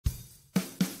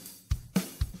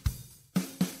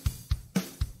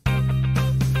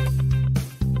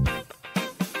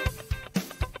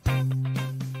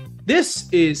This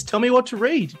is Tell Me What to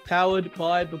Read, powered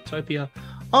by Booktopia.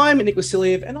 I'm Nick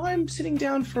Wasiliev, and I'm sitting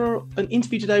down for an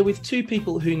interview today with two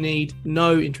people who need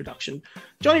no introduction.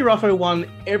 Johnny Ruffo won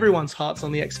everyone's hearts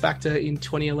on the X Factor in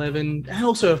 2011, and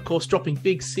also, of course, dropping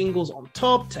big singles on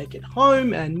Top, Take It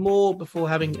Home, and more before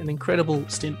having an incredible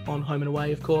stint on Home and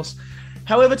Away, of course.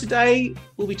 However, today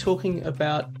we'll be talking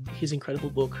about his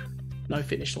incredible book, No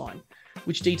Finish Line,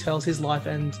 which details his life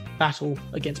and battle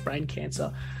against brain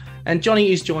cancer. And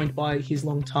Johnny is joined by his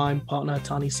longtime partner,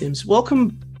 Tahnee Sims.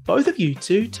 Welcome, both of you,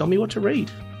 to Tell Me What to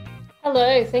Read.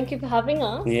 Hello, thank you for having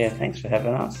us. Yeah, thanks for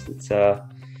having us.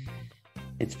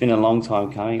 It's been a long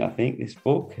time coming, I think, this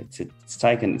book. It's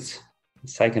taken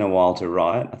a while to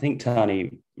write. I think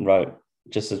Tahnee wrote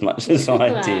just as much as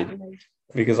I did,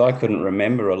 because I couldn't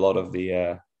remember a lot of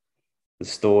the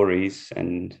stories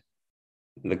and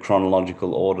the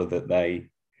chronological order that they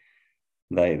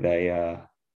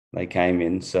came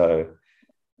in. So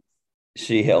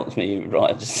she helped me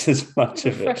write just as much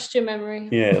of it. Refreshed your memory.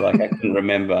 Yeah, like I couldn't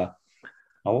remember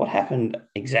what happened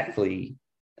exactly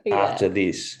after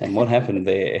this and what happened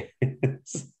there.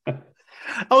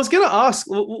 I was going to ask,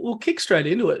 we'll kick straight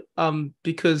into it,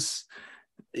 because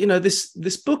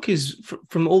this book is,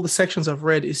 from all the sections I've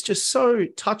read, is just so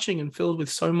touching and filled with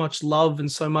so much love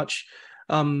and so much,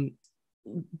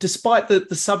 despite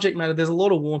the subject matter, there's a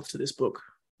lot of warmth to this book.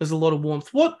 There's a lot of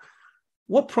warmth.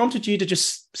 What prompted you to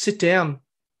just sit down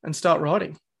and start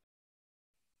writing?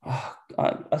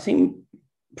 I think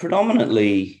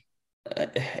predominantly,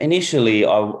 initially,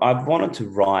 I wanted to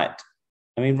write.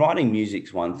 I mean, writing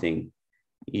music's one thing.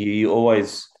 You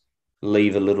always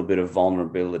leave a little bit of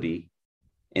vulnerability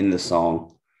in the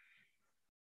song.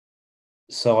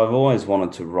 So I've always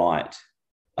wanted to write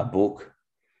a book.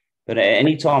 But at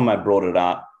any time I brought it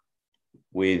up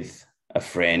with a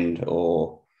friend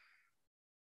or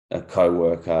a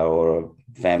co-worker or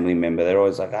a family member, they're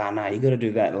always like, no, you got to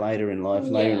do that later in life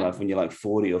when you're like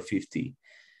 40 or 50.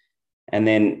 And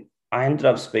then I ended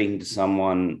up speaking to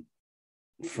someone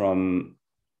from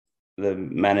the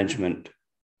management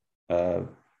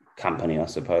company, I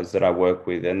suppose, that I work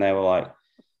with, and they were like,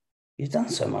 you've done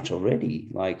so much already.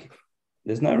 Like,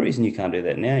 there's no reason you can't do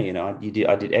that now.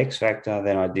 I did X Factor,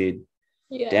 then I did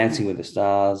Dancing with the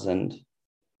Stars, and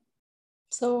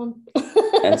so on.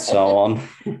 and so on.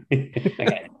 I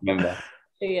can't remember.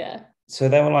 Yeah. So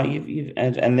they were like,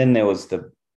 and then there was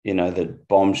the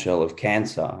bombshell of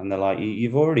cancer, and they're like,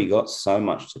 you've already got so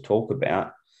much to talk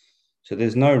about, so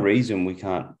there's no reason we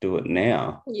can't do it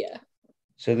now. Yeah.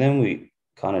 So then we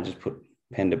kind of just put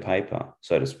pen to paper,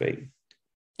 so to speak.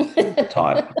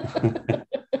 Type.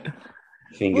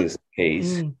 Fingers,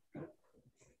 keys.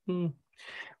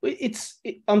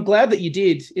 I'm glad that you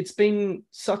did. It's been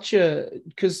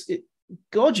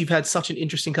God, you've had such an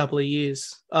interesting couple of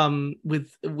years.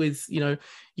 With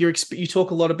you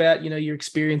talk a lot about your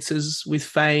experiences with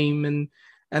fame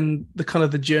and the kind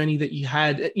of the journey that you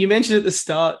had. You mentioned at the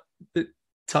start that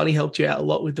Tahnee helped you out a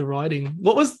lot with the writing.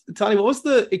 What was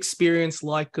the experience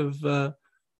like of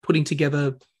putting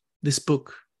together this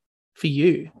book for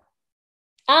you?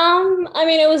 I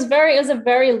mean, it was a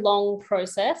very long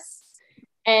process,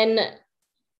 and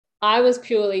I was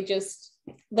purely just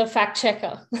the fact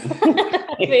checker.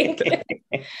 I think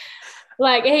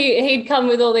like he'd come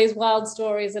with all these wild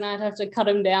stories, and I'd have to cut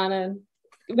him down and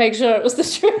make sure it was the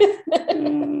truth.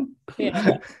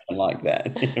 Yeah, I like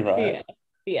that. Right.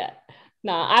 Yeah.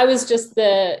 No, I was just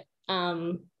the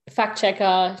fact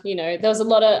checker. There was a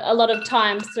lot of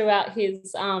times throughout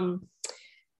his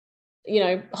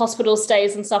hospital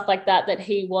stays and stuff like that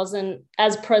he wasn't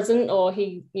as present, or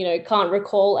he can't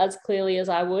recall as clearly as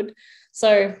I would.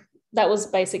 So that was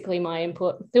basically my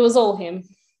input. It was all him.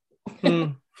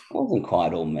 It wasn't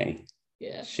quite all me.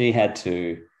 Yeah, she had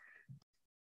to.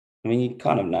 I mean, you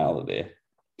kind of nailed it there,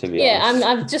 to be honest. Yeah,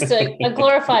 I'm just a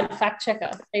glorified fact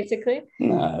checker, basically.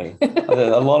 No,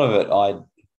 a lot of it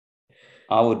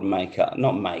I would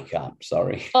not make up,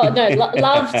 sorry. Oh, no,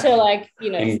 love to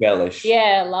embellish.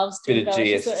 Yeah, loves to bit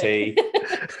embellish. Of GST.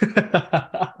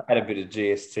 Had a bit of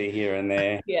GST here and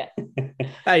there. Yeah.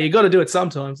 Hey, you got to do it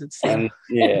sometimes. And Tahnee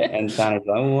like,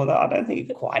 well, I don't think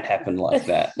it quite happened like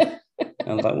that. And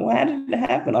I was like, well, how did it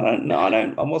happen? I don't know.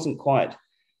 I wasn't quite,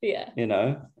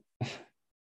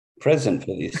 present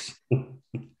for this.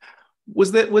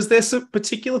 Was there some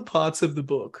particular parts of the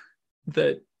book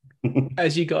that,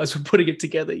 as you guys were putting it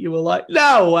together, you were like,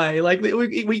 no way, like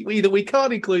we either we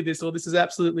can't include this, or this is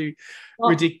absolutely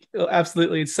ridiculous,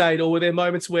 absolutely insane? Or were there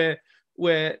moments where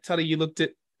Tahnee, you looked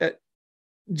at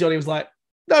Johnny, was like,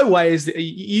 no way,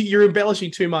 you're embellishing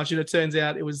too much, and it turns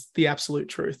out it was the absolute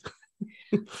truth?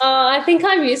 I think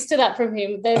I'm used to that from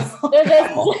him.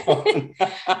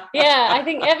 Yeah, I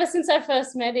think ever since I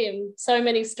first met him, so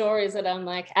many stories that I'm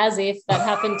like, as if that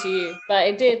happened to you, but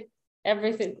it did.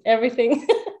 Everything.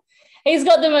 He's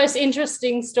got the most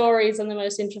interesting stories and the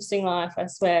most interesting life, I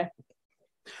swear.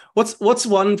 What's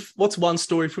one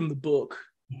story from the book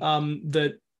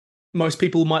that most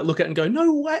people might look at and go,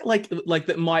 no way, like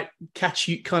that might catch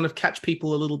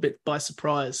people a little bit by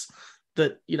surprise,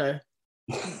 that, you know?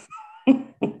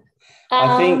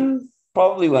 I think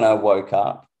probably when I woke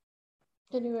up.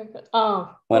 Did you wake up?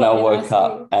 Oh. When I woke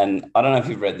up, and I don't know if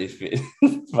you've read this bit,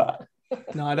 but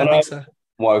no, I don't think so.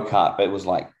 Woke up, it was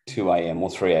like 2 a.m. or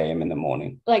 3 a.m. in the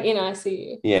morning. Like in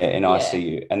ICU. Yeah, in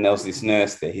ICU. And there was this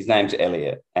nurse there. His name's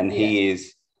Elliot, and he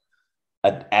is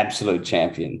an absolute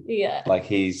champion. Yeah. Like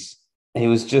he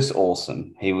was just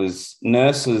awesome.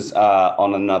 Nurses are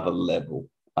on another level.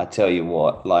 I tell you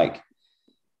what, like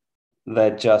they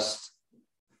just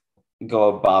go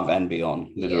above and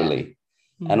beyond, literally.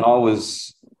 Yeah. And I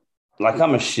was like,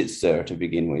 I'm a shit stirrer to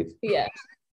begin with. Yeah.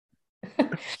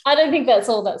 I don't think that's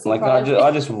all that's like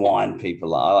I just wind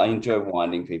people up. I enjoy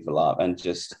winding people up, and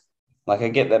just like I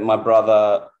get that my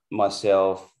brother,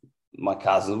 myself, my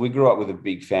cousins, we grew up with a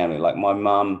big family. Like my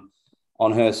mum,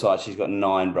 on her side, she's got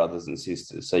 9 brothers and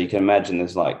sisters. So you can imagine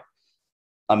there's like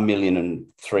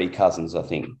 1,000,003 cousins, I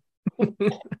think.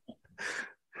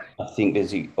 I think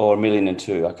there's or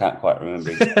 1,000,002. I can't quite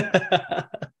remember.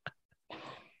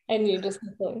 And you just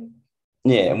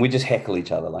yeah, and we just heckle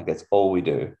each other. Like that's all we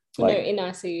do. Like, no, in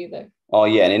ICU though. Oh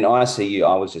yeah, and in ICU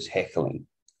I was just heckling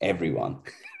everyone.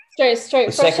 Straight.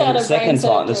 The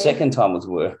second time was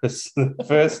worse. The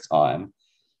first time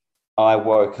I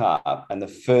woke up and the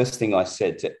first thing I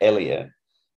said to Elliot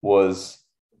was,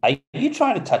 "Are you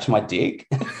trying to touch my dick?"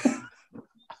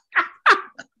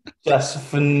 Just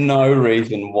for no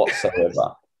reason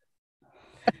whatsoever.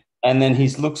 And then he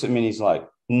looks at me and he's like,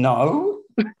 "No."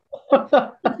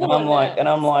 And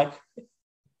I'm like,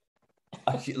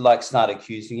 I start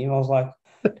accusing him. I was like,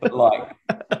 but like,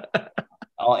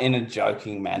 in a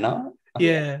joking manner.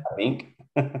 Yeah, I think.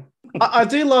 I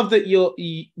do love that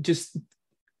you just,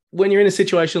 when you're in a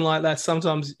situation like that,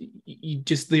 sometimes you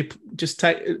just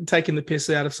taking the piss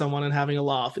out of someone and having a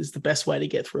laugh is the best way to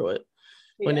get through it.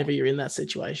 Whenever you're in that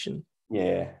situation.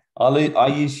 Yeah, I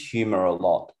use humor a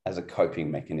lot as a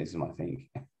coping mechanism, I think.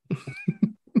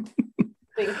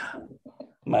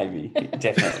 Maybe,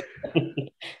 definitely.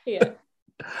 Yeah.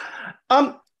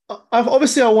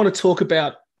 Obviously I want to talk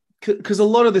about, because a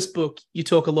lot of this book, you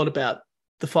talk a lot about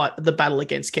the battle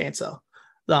against cancer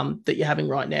that you're having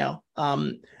right now.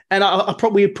 And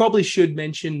we probably should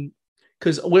mention,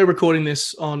 because we're recording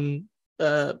this on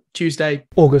Tuesday,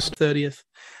 August 30th.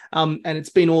 And it's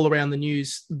been all around the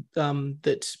news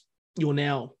that you're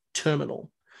now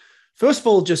terminal. First of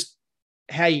all, just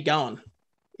how you going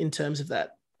in terms of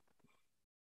that?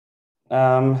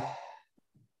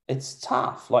 It's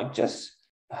tough. Like just,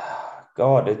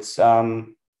 God, it's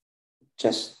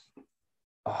just,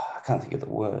 I can't think of the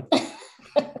word.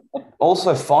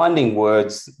 Also, finding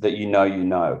words that you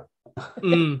know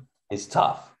is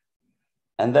tough.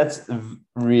 And that's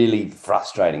really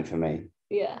frustrating for me.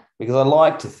 Yeah. Because I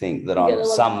like to think that I'm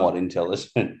somewhat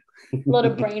intelligent. A lot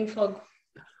of brain fog.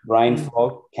 Brain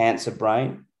fog, cancer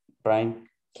brain.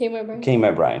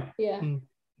 Chemo brain. Yeah.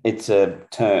 It's a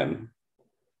term.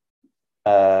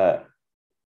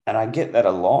 And I get that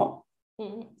a lot,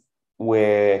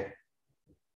 where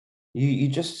you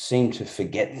just seem to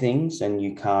forget things and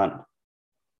you can't.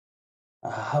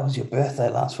 How was your birthday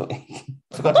last week?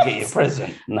 Forgot to get you a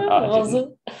present. No, I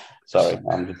didn't. Sorry,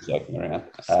 I'm just joking around.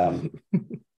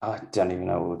 I don't even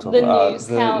know what we're talking about.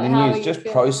 The news, just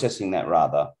processing that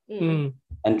rather, and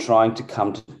trying to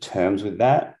come to terms with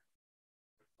that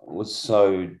was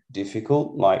so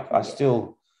difficult. Like I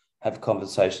still have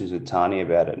conversations with Tahnee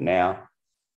about it now,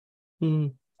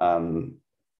 on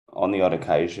the odd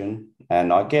occasion,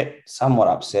 and I get somewhat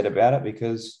upset about it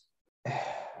because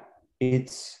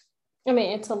it's. I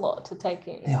mean, it's a lot to take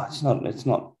in. Yeah, it's not.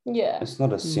 Yeah, it's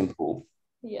not a simple.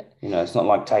 Yeah, it's not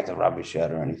like take the rubbish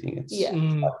out or anything. It's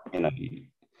like,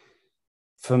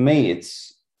 for me,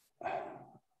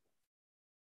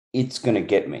 it's going to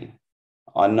get me.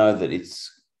 I know that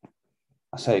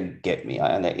I say get me.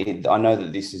 I know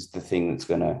that this is the thing that's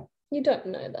going to. You don't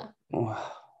know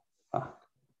that.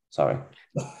 Sorry.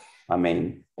 I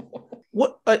mean.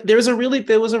 What there was a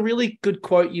really good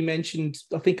quote you mentioned.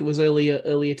 I think it was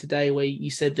earlier today, where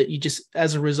you said that you just,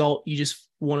 as a result, you just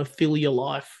want to fill your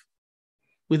life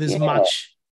with as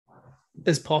much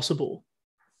as possible.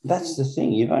 That's the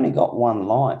thing. You've only got one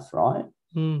life, right?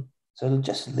 So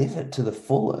just live it to the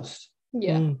fullest.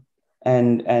 Yeah.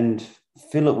 and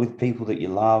fill it with people that you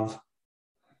love.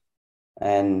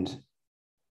 And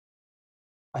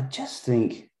I just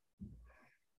think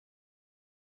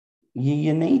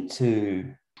you need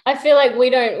to. I feel like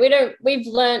we've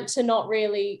learned to not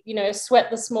really, sweat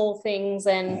the small things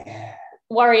and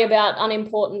worry about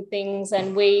unimportant things.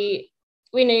 And we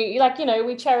knew,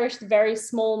 we cherish the very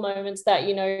small moments that,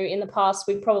 in the past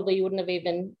we probably wouldn't have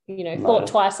even, thought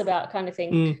twice about, kind of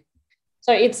thing.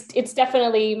 So it's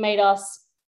definitely made us,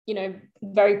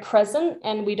 very present,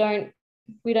 and we don't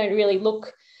really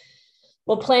look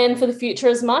or plan for the future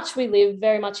as much. We live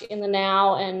very much in the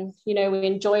now, and, we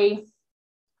enjoy,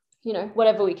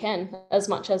 whatever we can, as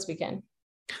much as we can.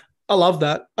 I love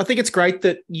that. I think it's great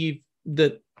that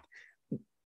that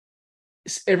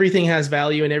everything has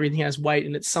value and everything has weight,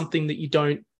 and it's something that you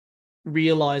don't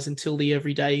realize until the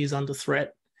everyday is under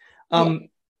threat. And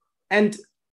on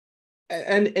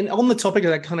the topic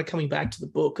of that, kind of coming back to the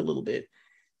book a little bit,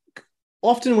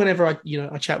 often whenever I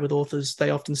chat with authors, they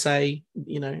often say,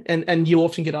 and you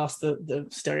often get asked the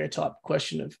stereotype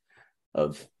question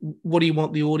of what do you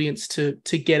want the audience to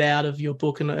get out of your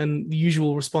book? And the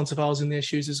usual response, if I was in their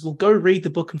shoes, is, well, go read the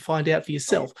book and find out for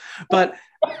yourself. But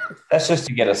that's just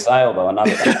to get a sale, though.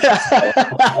 Another.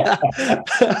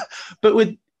 But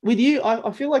with you,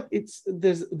 I feel like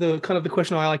there's the kind of the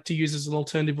question I like to use as an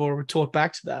alternative or a retort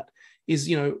back to that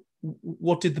is,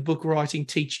 what did the book writing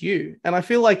teach you? And I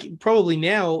feel like probably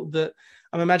now that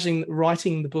I'm imagining that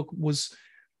writing the book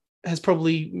has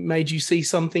probably made you see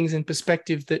some things in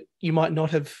perspective that you might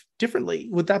not have differently.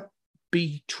 Would that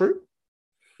be true?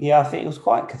 Yeah, I think it was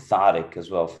quite cathartic as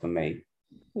well for me.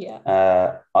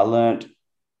 Yeah. I learned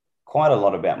quite a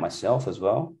lot about myself as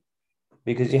well,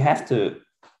 because you have to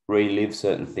relive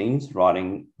certain things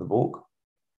writing the book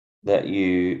that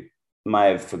you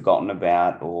may have forgotten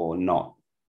about or not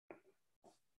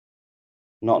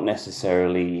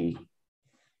necessarily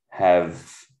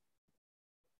have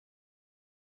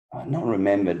not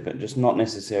remembered, but just not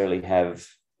necessarily have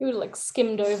you would like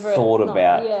skimmed over thought it,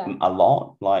 about a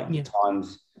lot, like the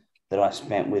times that I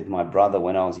spent with my brother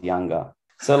when I was younger.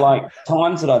 So like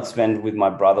times that I'd spend with my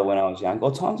brother when I was young,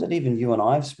 or times that even you and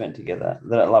I have spent together,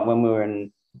 that like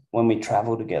when we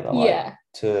travel together, like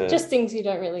just things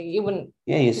you wouldn't.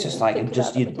 Yeah, it's just like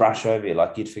you'd brush over it,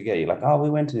 like you'd forget. You're like, oh, we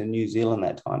went to New Zealand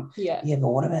that time. Yeah. Yeah, but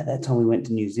what about that time we went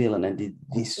to New Zealand and did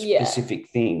this specific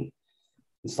thing?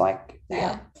 It's like,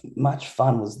 how much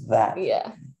fun was that?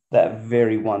 Yeah. That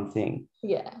very one thing.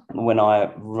 Yeah. When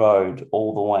I rode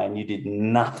all the way and you did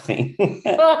nothing.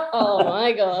 Oh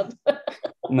my God.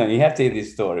 No, you have to hear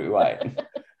this story. Wait.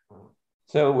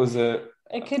 So it was a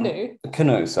canoe. A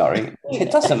canoe, sorry.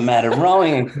 It doesn't matter.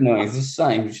 Rowing and canoeing is the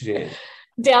same shit.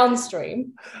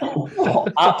 Downstream.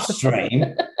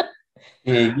 Upstream.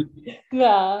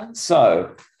 Yeah.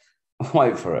 So,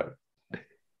 wait for it.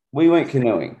 We went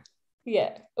canoeing.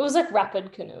 Yeah. It was like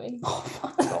rapid canoeing. Oh,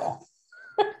 fuck off.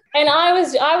 And I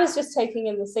was just taking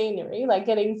in the scenery, like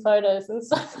getting photos and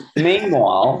stuff.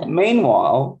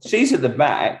 Meanwhile, she's at the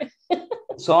back,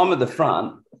 so I'm at the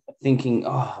front thinking,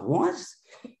 oh, what?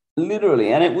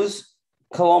 Literally, and it was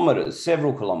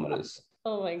several kilometers.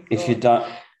 Oh my God. If you don't.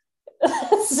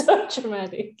 That's so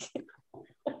dramatic.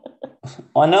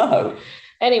 I know.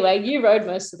 Anyway, you rode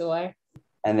most of the way.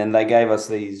 And then they gave us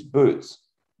these boots,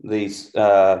 these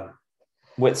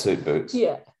wetsuit boots.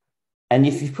 Yeah. And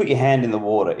if you put your hand in the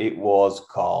water, it was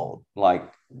cold.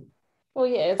 Like, well,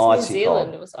 yeah, it's New Zealand.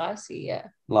 Cold. It was icy, yeah.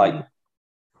 Like,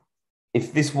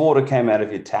 if this water came out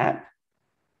of your tap,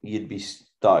 you'd be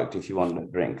stoked if you wanted to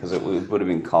drink, because it would have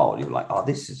been cold. You'd be like, oh,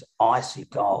 this is icy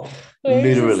cold.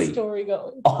 Literally. The story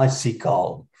going? Icy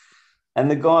cold.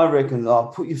 And the guy reckons, oh,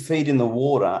 put your feet in the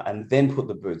water and then put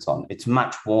the boots on. It's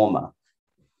much warmer.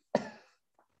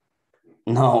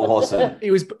 No, it wasn't.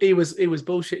 He was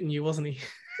bullshitting you, wasn't he?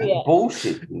 Yeah.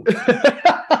 Bullshit.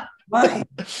 Mate.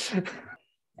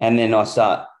 And then I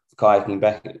start kayaking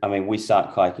back. I mean, we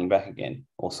start kayaking back again,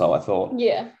 or so I thought.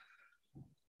 Yeah.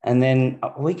 And then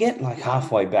we get like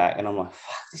halfway back and I'm like,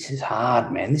 fuck, this is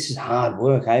hard, man. This is hard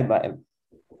work, eh, babe?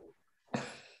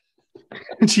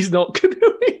 And she's not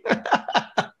canoeing.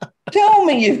 Tell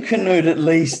me you've canoed at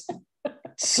least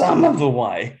some of the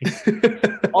way.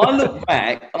 I look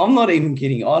back. I'm not even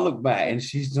kidding. I look back and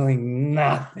she's doing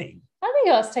nothing. I think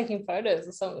I was taking photos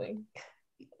or something.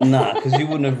 No, because you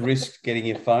wouldn't have risked getting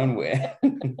your phone wet.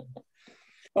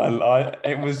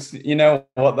 It was, you know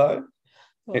what though?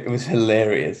 It was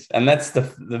hilarious. And that's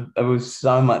it was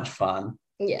so much fun.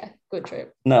 Yeah, good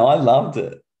trip. No, I loved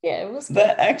it. Yeah, it was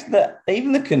good.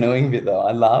 Even the canoeing bit though,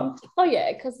 I loved. Oh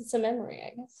yeah, because it's a memory,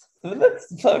 I guess.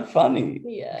 That's so funny.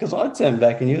 Yeah. Because I turned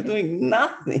back and you were doing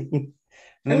nothing.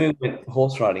 And then we went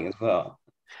horse riding as well.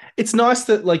 It's nice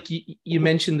that like you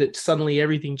mentioned that suddenly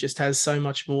everything just has so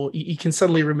much more. You can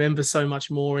suddenly remember so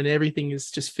much more, and everything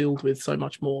is just filled with so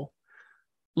much more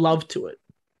love to it,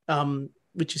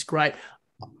 which is great.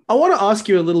 I want to ask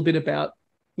you a little bit about,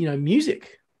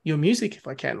 music, your music, if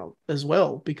I can, as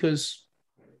well, because,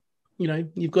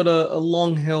 you've got a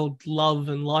long-held love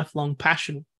and lifelong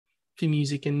passion for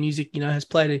music, and music, has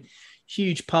played a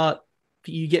huge part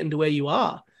for you getting to where you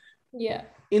are. Yeah.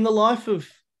 In the life of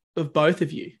both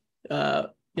of you,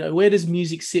 where does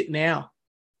music sit now?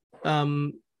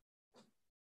 In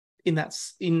that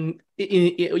in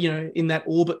that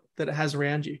orbit that it has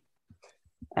around you.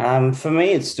 For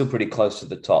me, it's still pretty close to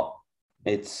the top.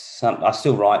 I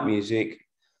still write music.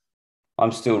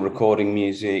 I'm still recording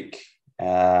music.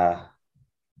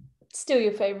 Still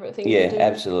your favorite thing Yeah, to do?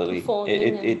 absolutely.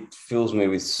 It fills me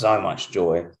with so much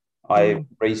joy. I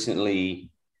recently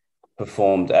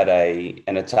performed at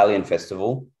an Italian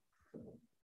festival,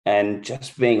 and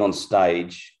just being on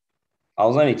stage, I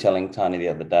was only telling Tahnee the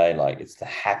other day, like, it's the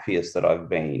happiest that I've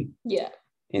been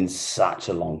in such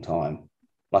a long time.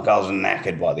 Like, I was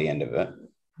knackered by the end of it.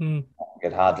 I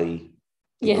could hardly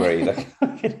breathe.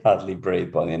 I could hardly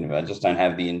breathe by the end of it. I just don't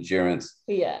have the endurance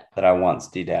that I once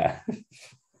did have.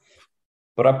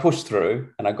 But I pushed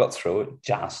through and I got through it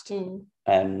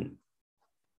and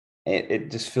it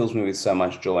just fills me with so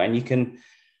much joy. And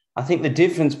I think the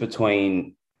difference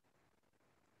between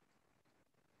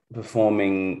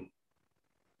performing,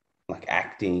 like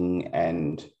acting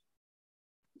and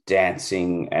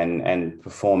dancing and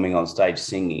performing on stage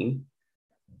singing,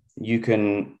 you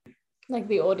can, like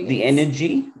the audience, the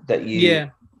energy that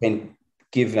you can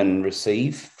give and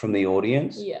receive from the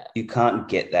audience, you can't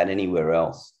get that anywhere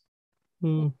else.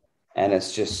 And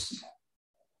it's just,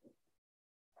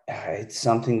 it's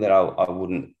something that I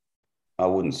wouldn't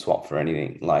swap for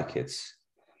anything. Like,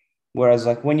 whereas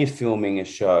like when you're filming a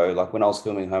show, like when I was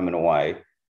filming Home and Away,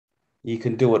 you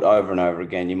can do it over and over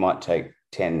again. You might take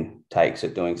 10 takes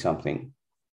at doing something.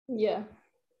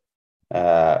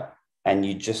 And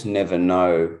you just never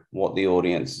know what the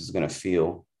audience is going to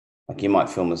feel. Like, you might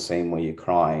film a scene where you're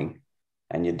crying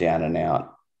and you're down and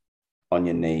out on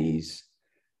your knees.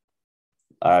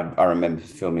 I remember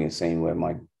filming a scene where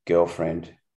my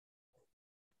girlfriend,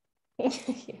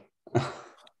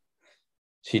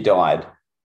 she died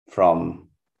from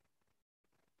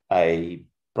a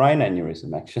brain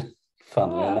aneurysm, actually,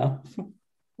 funnily enough.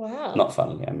 Wow. Not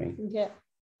funnily, I mean. Yeah.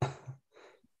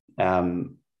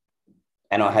 And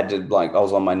I had to, like, I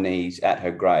was on my knees at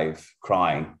her grave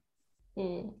crying.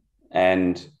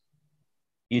 And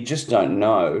you just don't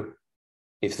know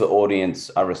if the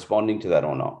audience are responding to that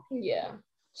or not. Yeah.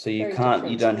 So you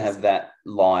don't have that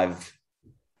live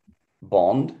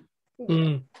bond.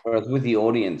 Whereas with the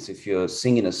audience, if you're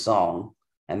singing a song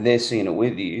and they're singing it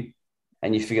with you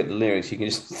and you forget the lyrics, you can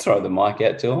just throw the mic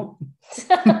out to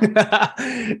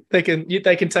them. They can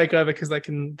take over because they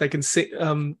can sit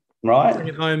right, bring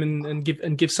it home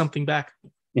and give something back.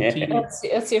 Yeah,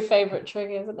 that's your favorite trick,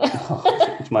 isn't it?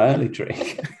 It's my only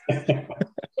trick. But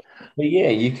yeah,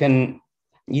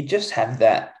 you just have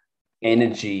that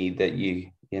energy that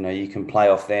you can play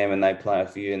off them and they play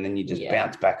off you, and then you just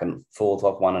bounce back and forth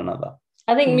off one another.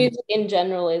 I think music in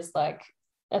general is like,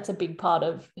 that's a big part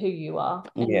of who you are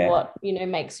and what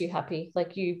makes you happy.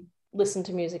 Like, you listen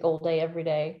to music all day, every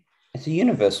day. It's a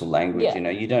universal language.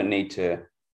 You don't need to.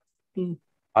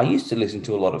 I used to listen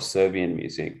to a lot of Serbian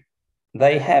music.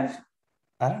 They have,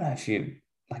 I don't know if you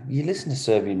listen to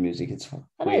Serbian music. It's weird.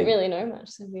 I don't really know much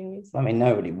Serbian music. I mean,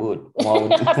 nobody would. Why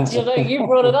would you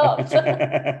brought it up.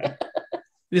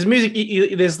 There's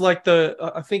music. There's like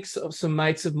I think some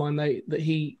mates of mine that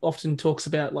he often talks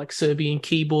about, like Serbian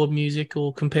keyboard music,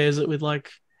 or compares it with like,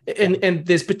 and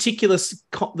there's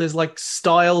there's like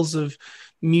styles of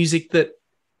music that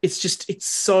it's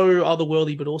so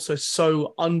otherworldly, but also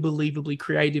so unbelievably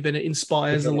creative, and it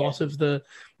inspires a lot of the,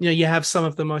 you have some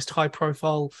of the most high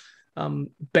profile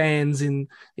bands in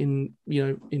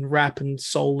rap and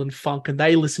soul and funk, and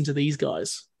they listen to these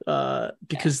guys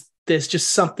because there's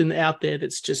just something out there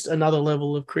that's just another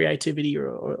level of creativity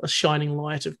or a shining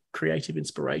light of creative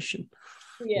inspiration.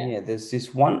 There's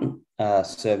this one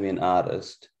Serbian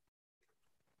artist.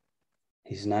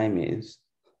 His name is,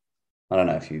 I don't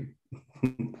know if you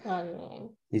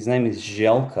his name is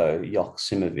Željko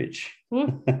Joksimović.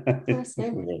 Nice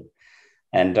name.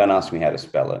 And don't ask me how to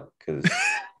spell it, because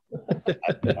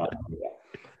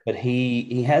but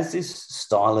he has this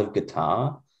style of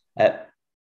guitar at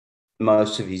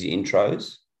most of his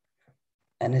intros,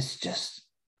 and it's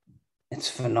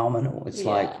phenomenal. It's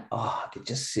like, I could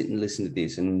just sit and listen to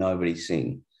this and nobody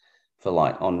sing for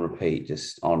like on repeat,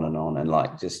 just on, and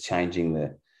like just changing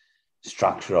the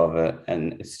structure of it,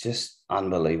 and it's just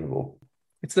unbelievable.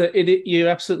 You're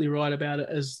absolutely right about it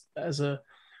as a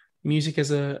music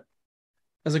as a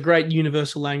great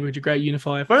universal language, a great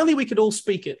unifier. If only we could all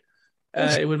speak it,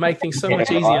 it would make things so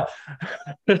much easier.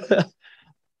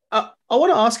 I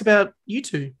want to ask about you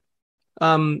two,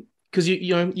 because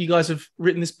you guys have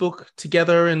written this book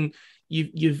together, and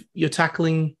you're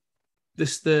tackling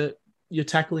this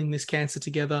cancer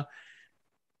together.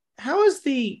 How has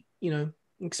the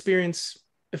experience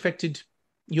affected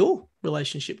your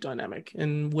relationship dynamic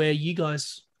and where you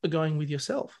guys are going with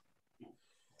yourself?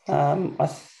 I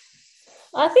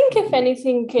think if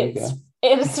anything,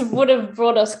 it would have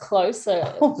brought us closer.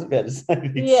 I was about to say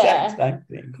the exact same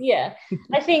thing. Yeah.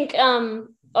 I think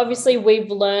obviously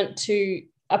we've learned to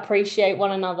appreciate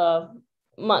one another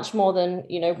much more than,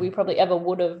 we probably ever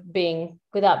would have been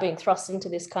without being thrust into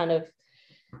this kind of,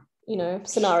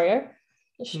 scenario.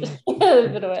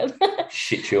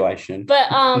 Situation. But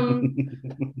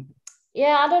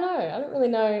yeah, I don't know. I don't really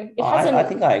know. I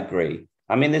think I agree.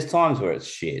 I mean, there's times where it's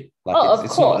shit. Like, of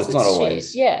course, it's not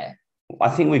always. Shit. Yeah. I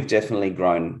think we've definitely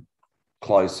grown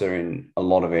closer in a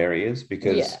lot of areas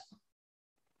because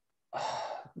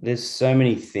there's so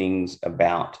many things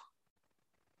about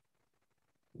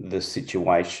the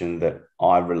situation that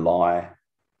I rely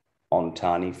on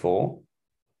Tahnee for.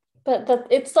 But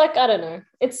it's like, I don't know.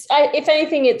 It's if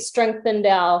anything, it's strengthened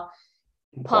our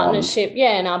partnership, bond.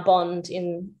 And our bond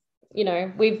in,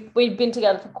 we've been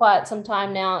together for quite some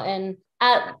time now, and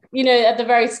at the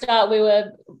very start we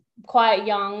were quite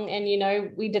young, and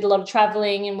we did a lot of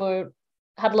traveling and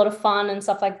had a lot of fun and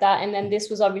stuff like that, and then this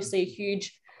was obviously a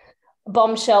huge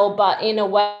bombshell, but in a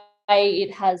way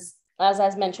it has, as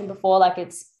I mentioned before, like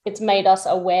it's made us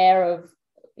aware of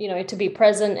to be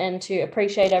present and to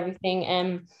appreciate everything,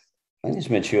 and I think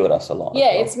it's matured us a lot. Yeah,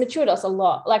 it's matured us a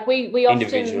lot. Like we often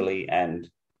individually and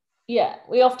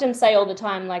we often say all the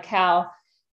time, like how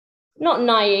not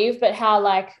naive, but how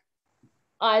like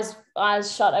eyes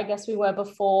shut, I guess we were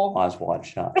before. Eyes wide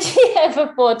shut.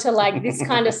 Before to like this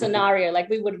kind of scenario. Like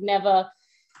we would never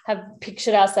have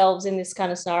pictured ourselves in this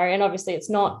kind of scenario. And obviously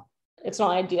it's not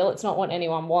ideal. It's not what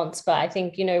anyone wants. But I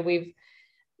think, we've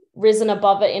risen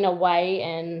above it in a way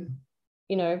and,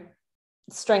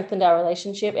 strengthened our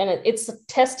relationship. And it's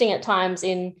testing at times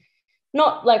in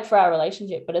not like for our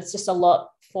relationship, but it's just a lot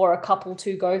for a couple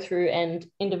to go through and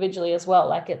individually as well.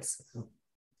 Like it's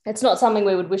not something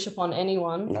we would wish upon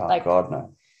anyone. No, like God,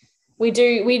 no.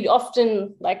 We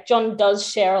often, like John does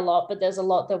share a lot, but there's a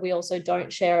lot that we also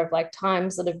don't share of like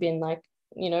times that have been like,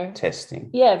 testing.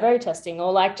 Yeah, very testing,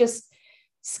 or like just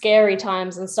scary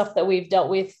times and stuff that we've dealt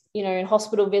with, in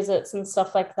hospital visits and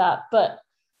stuff like that. But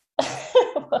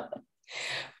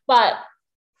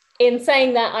in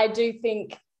saying that, I do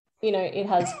think, it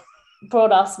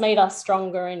has made us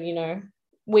stronger, and,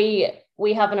 we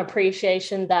have an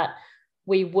appreciation that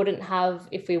we wouldn't have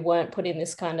if we weren't put in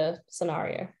this kind of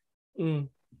scenario.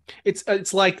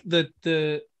 It's like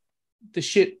the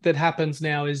shit that happens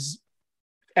now is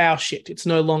our shit. It's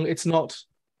not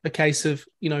a case of,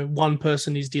 one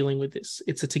person is dealing with this.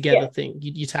 It's a together thing.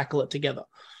 You tackle it together.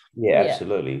 Yeah,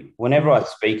 absolutely. Whenever I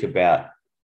speak about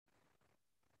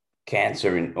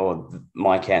cancer or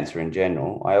my cancer in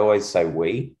general, I always say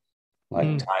we. Like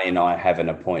Tahnee and I have an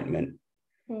appointment.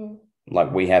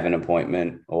 Like we have an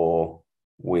appointment, or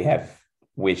we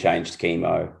changed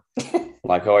chemo.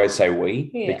 Like I always say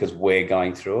we, because we're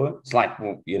going through it. It's like,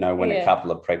 when a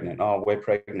couple are pregnant. Oh, we're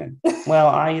pregnant. Well,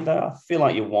 I feel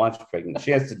like your wife's pregnant. She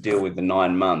has to deal with the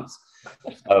 9 months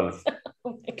of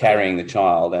carrying the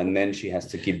child, and then she has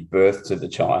to give birth to the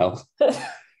child. But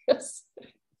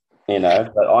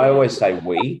I always say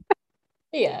we.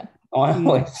 Yeah. I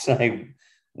always say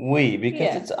we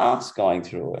because it's us going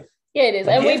through it. Yeah, it is.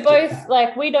 And we both,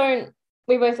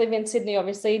 we both live in Sydney,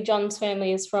 obviously. John's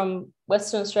family is from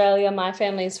Western Australia. My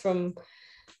family is from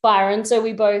Byron. So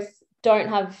we both don't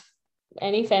have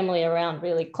any family around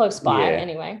really close by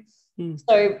anyway.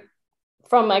 So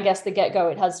from, I guess, the get-go,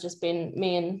 it has just been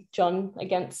me and John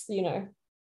against,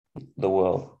 the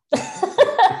world.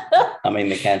 I mean,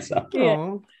 the cancer.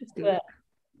 Yeah.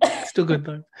 Still good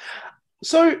though.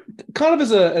 So kind of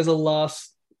as a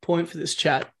last point for this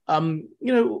chat,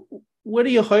 what are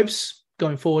your hopes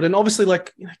going forward? And obviously,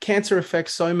 like, cancer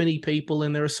affects so many people,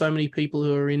 and there are so many people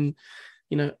who are in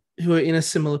a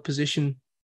similar position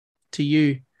to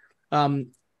you, but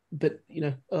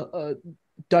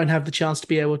don't have the chance to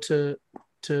be able to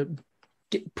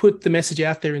put the message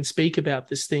out there and speak about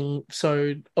this thing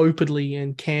so openly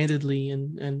and candidly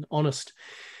and honest.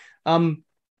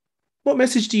 What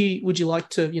message would you like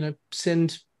to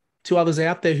send to others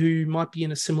out there who might be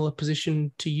in a similar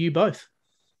position to you both?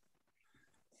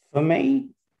 For me,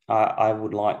 I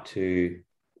would like to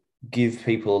give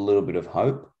people a little bit of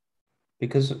hope,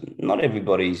 because not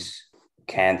everybody's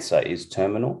cancer is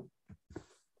terminal,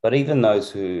 but even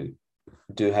those who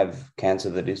do have cancer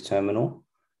that is terminal,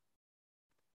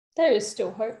 there is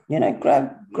still hope.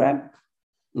 Grab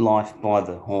life by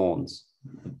the horns.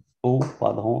 Bull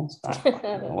by the horns?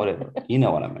 Whatever. You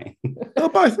know what I mean.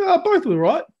 Both were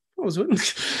right. What was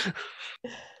it?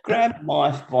 Grab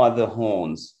life by the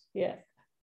horns. Yeah.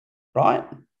 Right?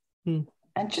 And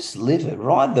just live it.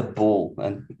 Ride the bull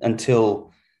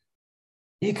until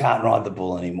you can't ride the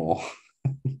bull anymore.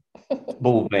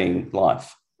 Bull being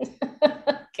life.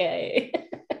 Okay.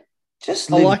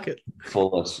 Just I live like it.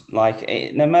 fullest.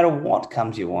 No matter what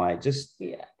comes your way, just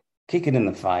kick it in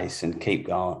the face and keep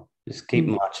going. Just keep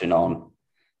marching on.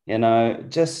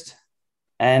 And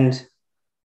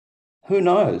who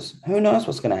knows? Who knows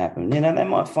what's going to happen? They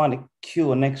might find a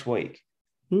cure next week.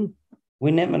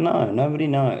 We never know. Nobody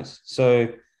knows. So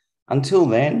until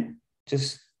then,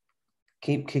 just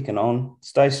keep kicking on,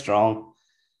 stay strong,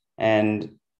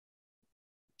 and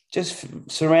just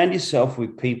surround yourself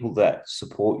with people that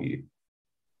support you.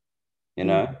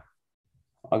 I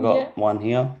got one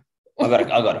here. I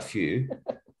got a few,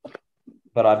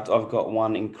 but I've got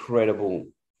one incredible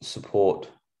support.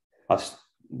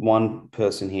 One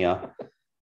person here,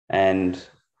 and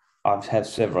I've had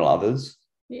several others.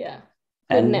 Yeah.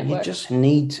 And network. You just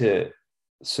need to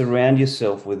surround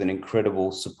yourself with an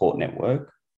incredible support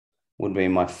network. Would be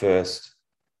my first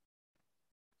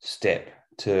step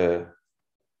to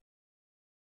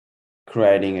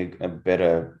creating a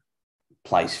better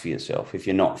place for yourself if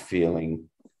you're not feeling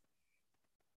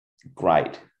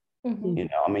great.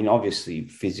 Obviously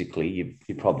physically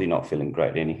you're probably not feeling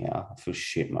great anyhow. I feel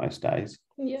shit most days.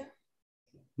 Yeah.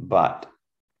 But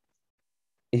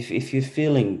if you're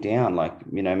feeling down,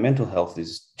 mental health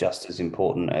is just as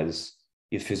important as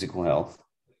your physical health.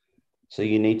 So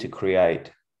you need to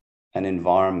create an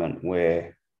environment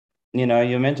where,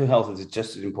 your mental health is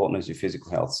just as important as your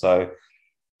physical health. So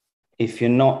if you're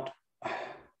not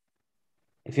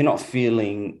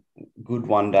feeling good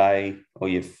one day, or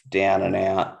you're down and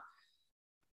out,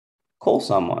 call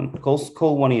someone,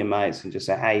 call one of your mates and just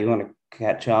say, hey, you want to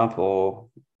catch up, or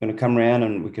going to come around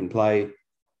and we can play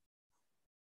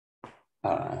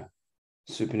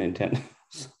Super Nintendo.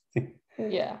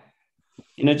 Yeah.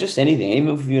 Just anything.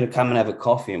 Even if you were to come and have a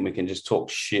coffee and we can just talk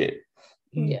shit.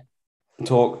 Yeah.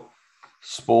 Talk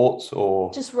sports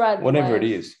or just ride the whatever wave.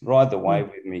 it is. Ride the wave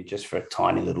with me just for a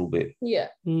tiny little bit. Yeah.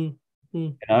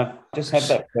 Just have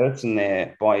that person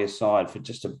there by your side for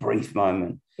just a brief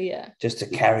moment. Yeah. Just to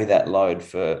carry that load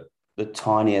for the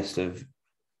tiniest of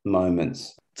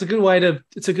moments. It's a good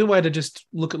way to just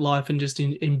look at life and just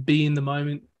be in the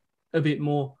moment a bit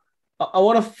more. I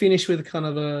want to finish with kind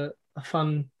of a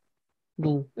fun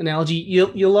little analogy.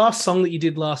 Your last song that you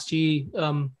did last year,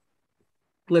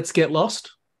 Let's Get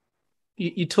Lost.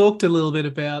 You talked a little bit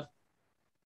about,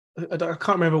 I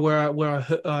can't remember where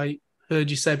I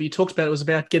heard you say, but you talked about it was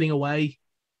about getting away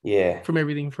from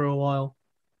everything for a while.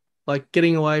 Like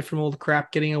getting away from all the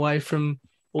crap, getting away from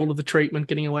all of the treatment,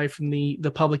 getting away from the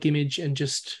public image, and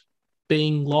just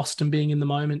being lost and being in the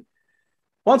moment.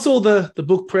 Once all the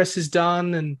book press is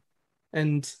done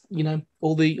and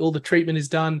all the treatment is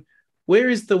done, where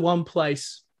is the one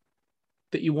place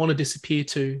that you want to disappear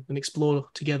to and explore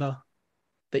together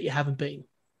that you haven't been?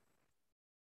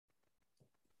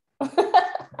 I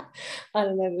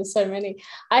don't know, there's so many.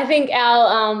 I think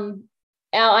our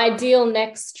ideal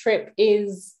next trip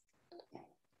is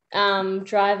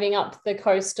driving up the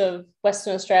coast of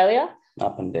Western Australia.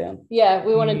 Up and down. Yeah,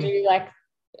 we want to do,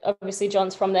 obviously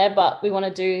John's from there, but we want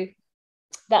to do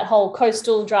that whole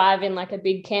coastal drive in a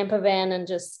big camper van and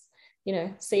just,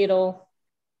 see it all.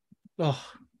 Oh,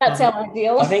 that's our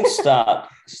ideal. I think start.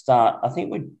 I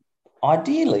think I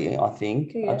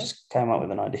just came up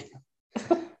with an idea.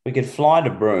 We could fly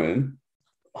to Broome,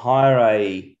 hire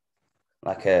a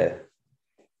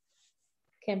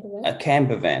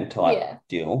camper van type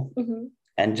deal,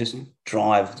 and just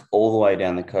drive all the way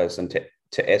down the coast and to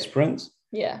Esperance.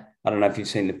 Yeah. I don't know if you've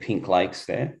seen the pink lakes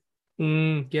there.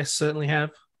 Yes, certainly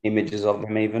have. Images of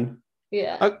them even.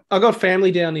 Yeah. I got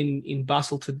family down in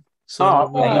Busselton. So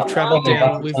we've travelled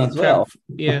down.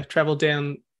 Travelled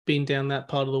down, been down that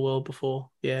part of the world before.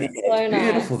 Yeah. It's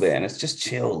beautiful there, and it's just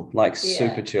chilled,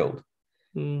 super chilled.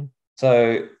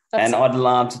 So, That's I'd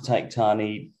love to take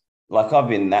Tahnee. I've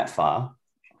been that far.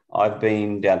 I've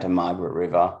been down to Margaret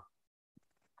River.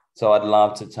 So I'd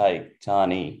love to take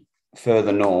Tahnee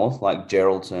further north, like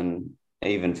Geraldton,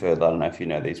 even further. I don't know if you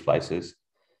know these places.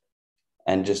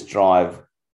 and just drive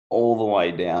all the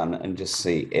way down and just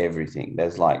see everything.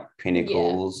 There's like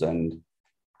pinnacles, and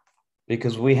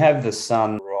because we have the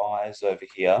sunrise over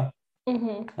here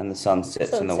and the sun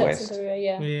sets in the west.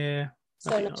 Yeah.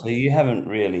 So you haven't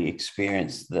really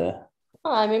experienced the...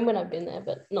 Oh, I mean, when I've been there,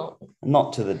 but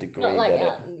not to the degree not like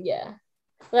that yeah.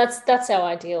 That's our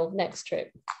ideal next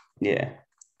trip. Yeah.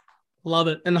 Love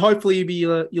it. And hopefully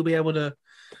you'll be able to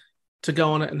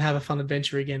go on it and have a fun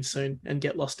adventure again soon and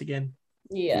get lost again.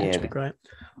 Yeah. Which would be great.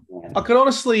 Yeah. I can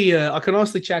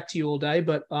honestly chat to you all day,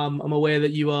 but I'm aware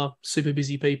that you are super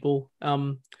busy people.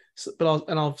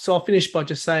 I'll finish by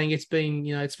just saying it's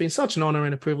been such an honor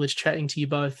and a privilege chatting to you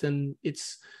both, and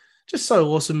it's just so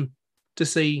awesome to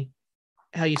see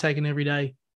how you're taking every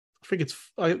day.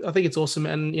 I think it's awesome,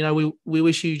 and we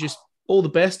wish you just all the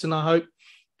best, and I hope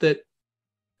that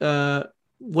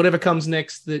whatever comes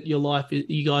next, that your life,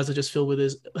 you guys are just filled with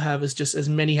just as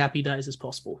many happy days as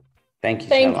possible. Thank you.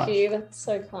 Thank you. That's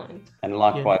so kind. And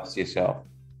likewise to yourself.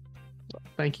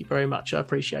 Thank you very much. I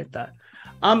appreciate that.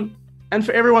 And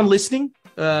for everyone listening,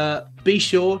 be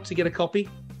sure to get a copy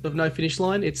of No Finish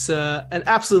Line. It's an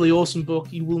absolutely awesome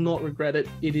book. You will not regret it.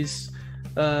 It is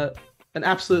an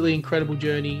absolutely incredible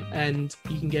journey, and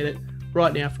you can get it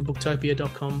right now from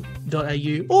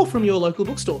booktopia.com.au or from your local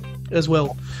bookstore as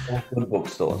well. Good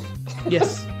bookstores.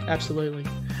 Yes, absolutely.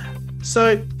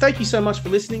 So thank you so much for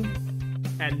listening,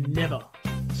 and never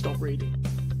stop reading.